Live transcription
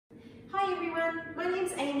Hi everyone, my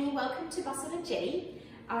name's Amy. Welcome to Busselton Jetty.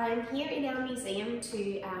 I'm here in our museum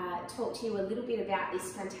to talk to you a little bit about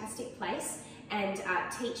this fantastic place and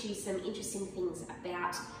teach you some interesting things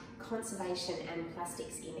about conservation and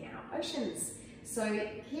plastics in our oceans. So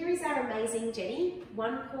here is our amazing jetty,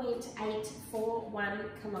 1.841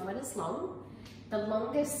 kilometres long, the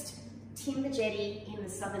longest timber jetty in the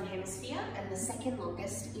southern hemisphere and the second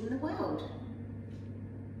longest in the world.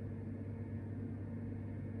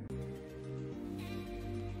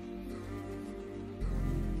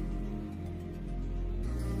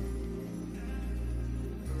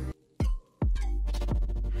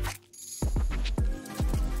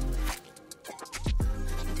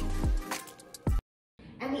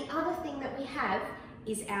 And the other thing that we have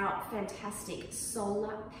is our fantastic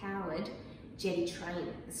solar-powered jetty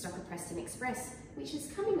train, the Stocker Preston Express, which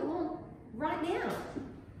is coming along right now.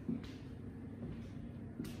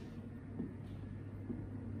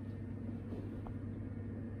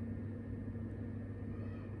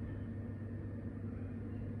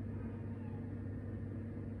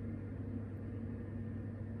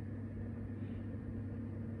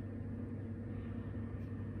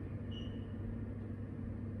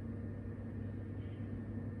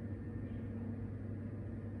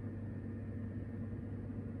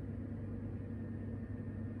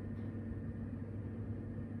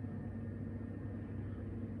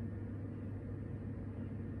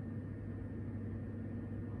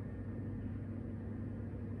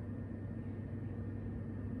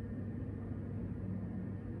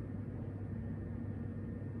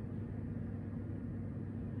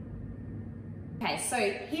 Okay, so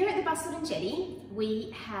here at the Busselton Jetty, we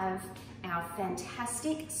have our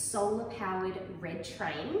fantastic solar-powered red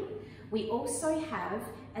train. We also have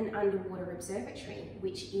an underwater observatory,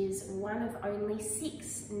 which is one of only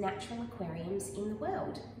 6 natural aquariums in the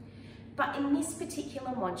world. But in this particular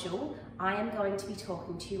module, I am going to be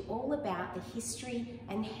talking to you all about the history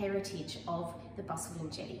and heritage of the Busselton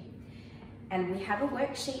Jetty. And we have a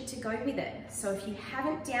worksheet to go with it. So if you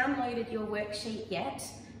haven't downloaded your worksheet yet,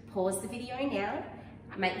 pause the video now,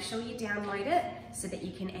 make sure you download it so that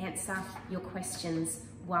you can answer your questions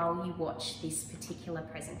while you watch this particular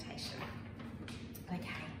presentation.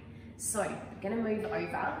 Okay, so I'm going to move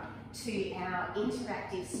over to our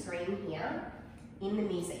interactive screen here in the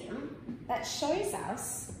museum that shows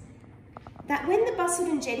us that when the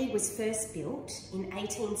Busselton Jetty was first built in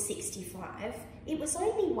 1865, it was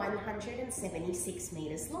only 176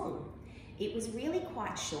 metres long. It was really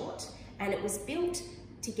quite short, and it was built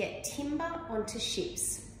to get timber onto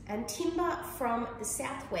ships, and timber from the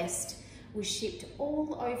southwest was shipped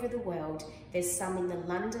all over the world. There's some in the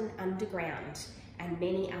London Underground and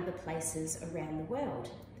many other places around the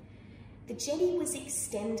world. The jetty was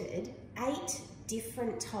extended 8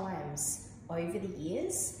 different times over the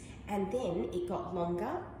years, and then it got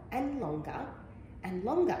longer and longer and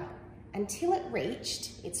longer until it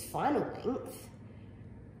reached its final length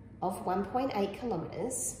of 1.8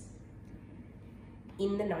 kilometres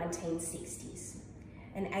in the 1960s.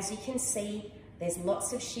 And as you can see, there's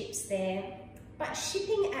lots of ships there, but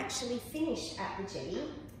shipping actually finished at the jetty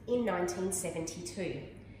in 1972.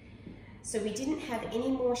 So we didn't have any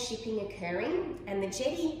more shipping occurring, and the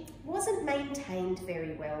jetty wasn't maintained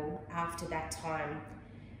very well after that time.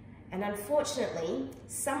 And unfortunately,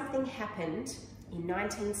 something happened in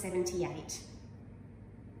 1978.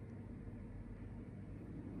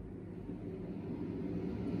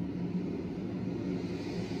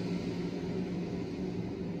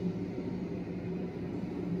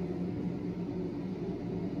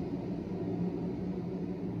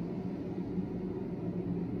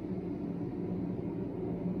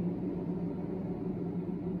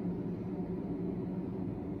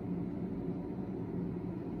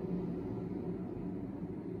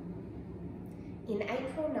 In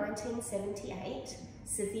April 1978,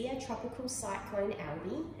 severe tropical cyclone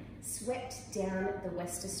Albie swept down the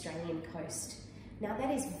West Australian coast. Now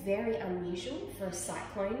that is very unusual for a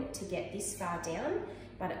cyclone to get this far down,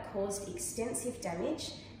 but it caused extensive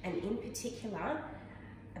damage, and in particular,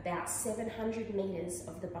 about 700 metres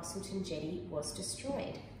of the Busselton Jetty was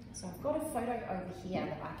destroyed. So I've got a photo over here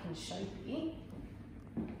that I can show you.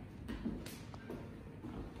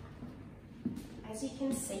 As you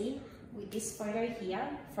can see, with this photo here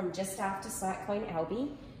from just after Cyclone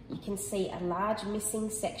Albie, you can see a large missing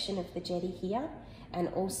section of the jetty here and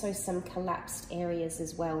also some collapsed areas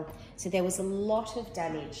as well. So there was a lot of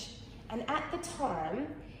damage. And at the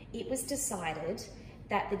time, it was decided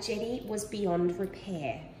that the jetty was beyond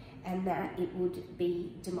repair and that it would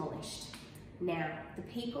be demolished. Now, the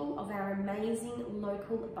people of our amazing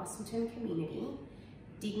local Busselton community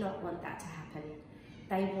did not want that to happen.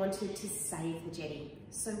 They wanted to save the jetty.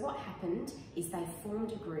 So what happened is they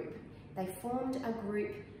formed a group. They formed a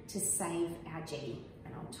group to save our jetty.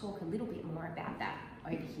 And I'll talk a little bit more about that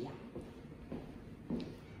over here.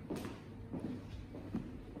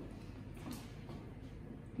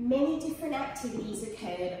 Many different activities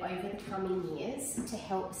occurred over the coming years to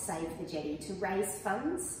help save the jetty, to raise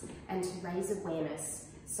funds and to raise awareness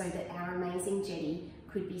so that our amazing jetty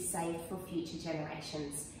could be saved for future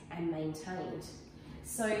generations and maintained.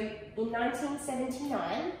 So in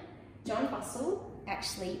 1979, John Bussell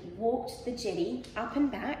actually walked the jetty up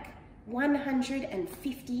and back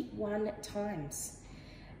 151 times.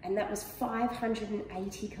 And that was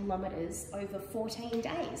 580 kilometres over 14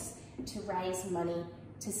 days to raise money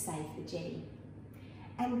to save the jetty.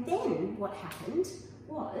 And then what happened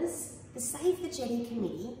was the Save the Jetty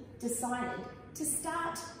Committee decided to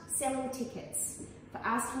start selling tickets for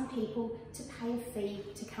asking people to pay a fee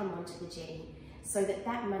to come onto the jetty so that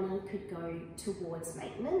that money could go towards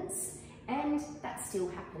maintenance, and that still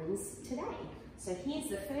happens today. So here's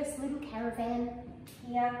the first little caravan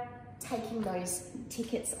here taking those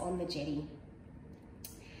tickets on the jetty.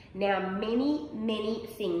 Now, many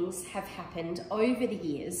things have happened over the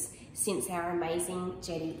years since our amazing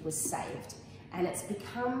jetty was saved, and it's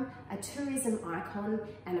become a tourism icon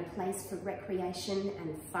and a place for recreation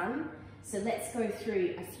and fun. So let's go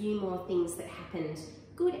through a few more things that happened,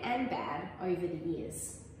 good and bad, over the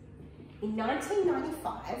years. In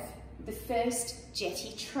 1995, the first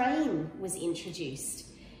jetty train was introduced.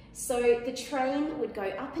 So the train would go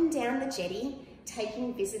up and down the jetty,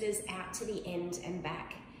 taking visitors out to the end and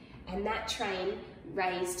back. And that train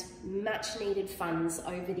raised much needed funds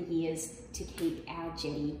over the years to keep our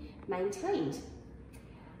jetty maintained.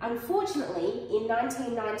 Unfortunately, in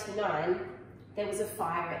 1999, there was a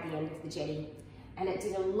fire at the end of the jetty, and it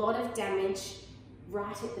did a lot of damage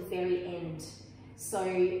right at the very end. So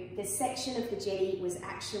the section of the jetty was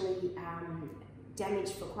actually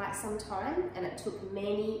damaged for quite some time, and it took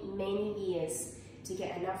many years to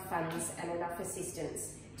get enough funds and enough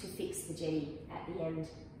assistance to fix the jetty at the end.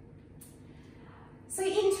 So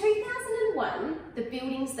in 2001, the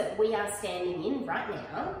buildings that we are standing in right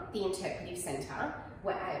now, the Interpretive Centre,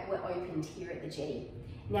 were opened here at the jetty.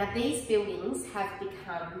 Now these buildings have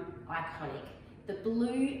become iconic. The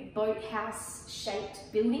blue boathouse shaped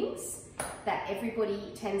buildings that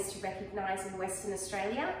everybody tends to recognise in Western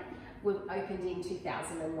Australia were opened in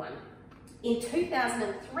 2001. In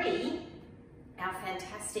 2003, our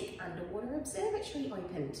fantastic underwater observatory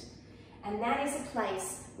opened. And that is a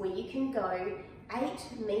place where you can go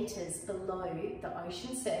 8 metres below the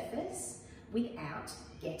ocean surface without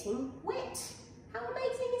getting wet. How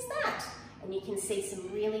amazing is that? And you can see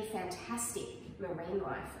some really fantastic marine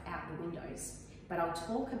life out the windows. But I'll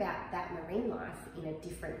talk about that marine life in a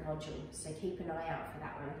different module, so keep an eye out for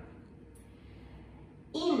that one.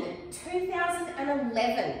 In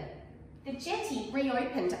 2011, the jetty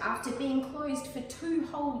reopened after being closed for 2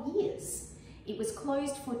 whole years. It was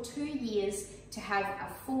closed for 2 years to have a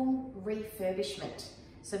full refurbishment.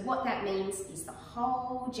 So what that means is the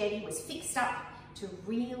whole jetty was fixed up to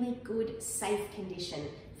really good, safe condition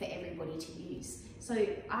for everybody to use. So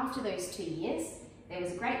after those 2 years, there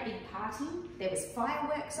was a great big party. There was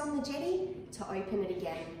fireworks on the jetty to open it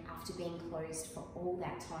again after being closed for all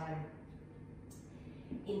that time.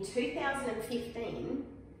 In 2015,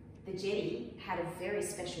 the jetty had a very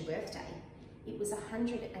special birthday. It was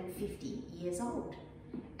 150 years old.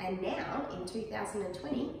 And now, in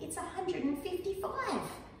 2020, it's 155.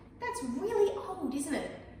 That's really old, isn't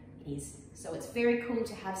it? It is. So it's very cool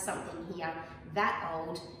to have something here that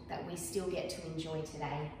old that we still get to enjoy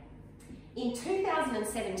today. In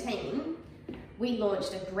 2017, we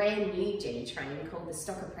launched a brand new jetty train called the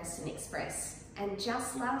Stocker Preston Express. And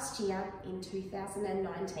just last year, in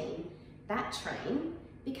 2019, that train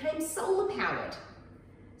became solar powered.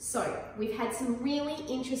 So we've had some really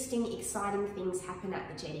interesting, exciting things happen at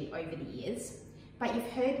the jetty over the years, but you've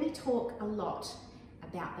heard me talk a lot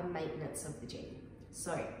about the maintenance of the jetty.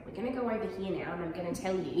 So we're going to go over here now, and I'm going to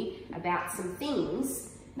tell you about some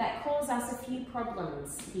things that cause us a few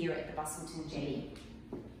problems here at the Busselton Jetty.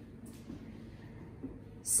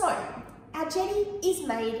 So our jetty is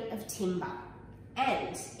made of timber,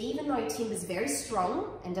 and even though timber is very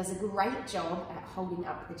strong and does a great job at holding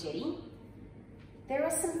up the jetty, there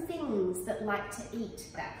are some things that like to eat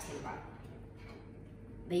that timber.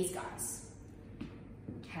 These guys.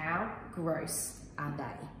 How gross are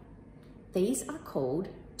they? These are called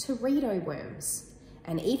teredo worms.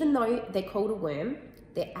 And even though they're called a worm,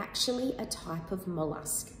 they're actually a type of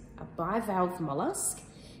mollusk, a bivalve mollusk.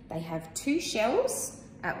 They have 2 shells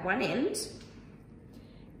at one end,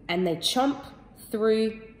 and they chomp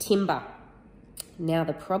through timber. Now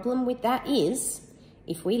the problem with that is,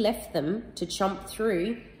 if we left them to chomp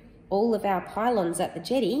through all of our pylons at the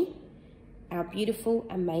jetty, our beautiful,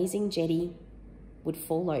 amazing jetty would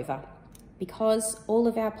fall over because all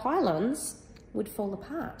of our pylons would fall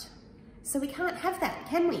apart. So we can't have that,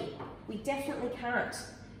 can we? We definitely can't.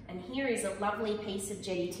 And here is a lovely piece of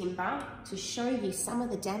jetty timber to show you some of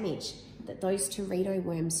the damage that those teredo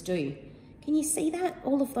worms do. Can you see that?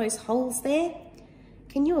 All of those holes there?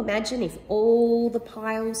 Can you imagine if all the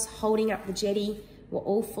piles holding up the jetty were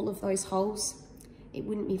all full of those holes? It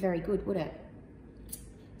wouldn't be very good, would it?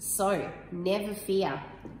 So, never fear.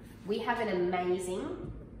 We have an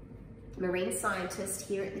amazing marine scientist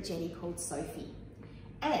here at the jetty called Sophie.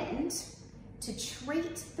 And to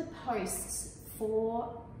treat the posts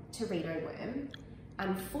for teredo worm,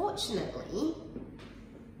 unfortunately,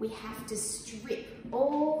 we have to strip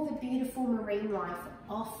all the beautiful marine life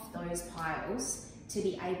off those piles to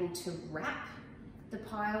be able to wrap the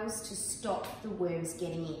piles to stop the worms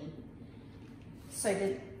getting in.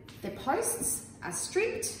 So the posts are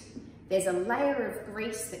stripped, there's a layer of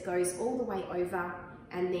grease that goes all the way over,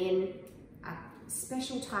 and then a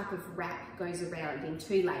special type of wrap goes around in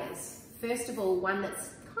 2 layers. First of all, one that's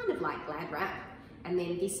kind of like Glad wrap, and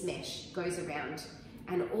then this mesh goes around.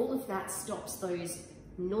 And all of that stops those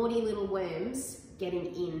naughty little worms getting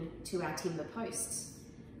in to our timber posts.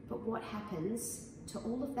 But what happens to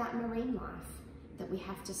all of that marine life that we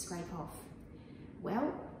have to scrape off?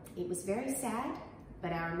 Well, it was very sad,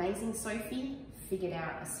 but our amazing Sophie figured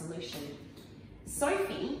out a solution.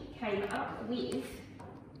 Sophie came up with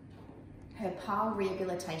her pile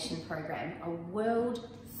rehabilitation program, a world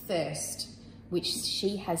first, which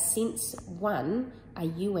she has since won a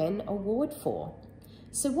UN award for.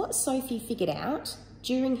 So what Sophie figured out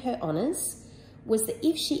during her honours was that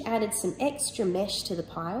if she added some extra mesh to the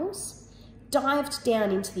piles, dived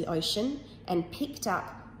down into the ocean and picked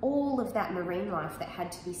up all of that marine life that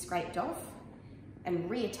had to be scraped off and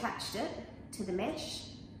reattached it to the mesh,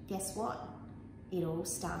 guess what? It all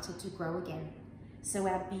started to grow again. So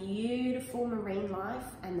our beautiful marine life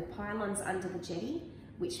and the pylons under the jetty,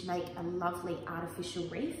 which make a lovely artificial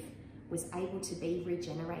reef, was able to be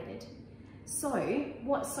regenerated. So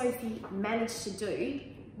what Sophie managed to do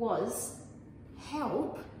was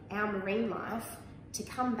help our marine life to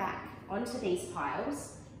come back onto these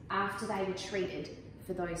piles after they were treated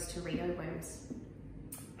for those teredo worms.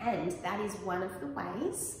 And that is one of the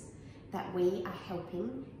ways that we are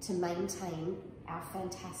helping to maintain our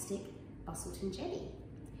fantastic Busselton Jetty.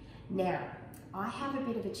 Now, I have a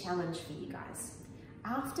bit of a challenge for you guys.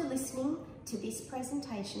 After listening to this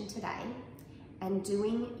presentation today and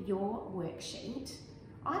doing your worksheet,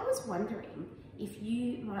 I was wondering if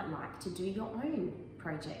you might like to do your own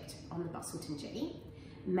project on the Busselton Jetty.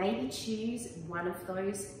 Maybe choose one of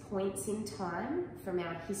those points in time from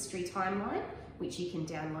our history timeline, which you can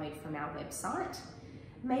download from our website.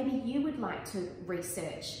 Maybe you would like to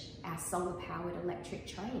research our solar-powered electric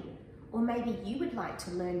train, or maybe you would like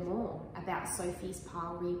to learn more about Sophie's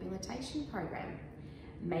pile rehabilitation program.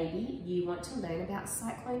 Maybe you want to learn about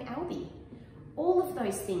Cyclone Albi. All of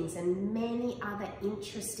those things and many other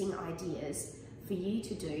interesting ideas for you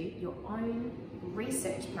to do your own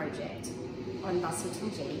research project on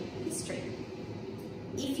Busselton Jetty history.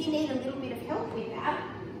 If you need a little bit of help with that,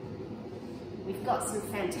 we've got some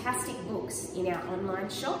fantastic books in our online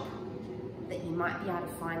shop that you might be able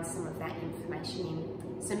to find some of that information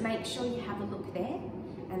in. So make sure you have a look there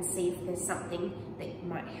and see if there's something that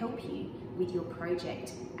might help you with your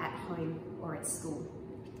project at home or at school.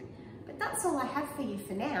 But that's all I have for you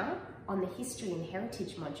for now on the History and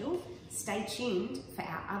Heritage module. Stay tuned for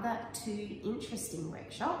our other 2 interesting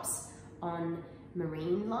workshops on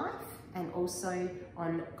marine life and also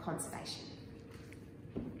on conservation.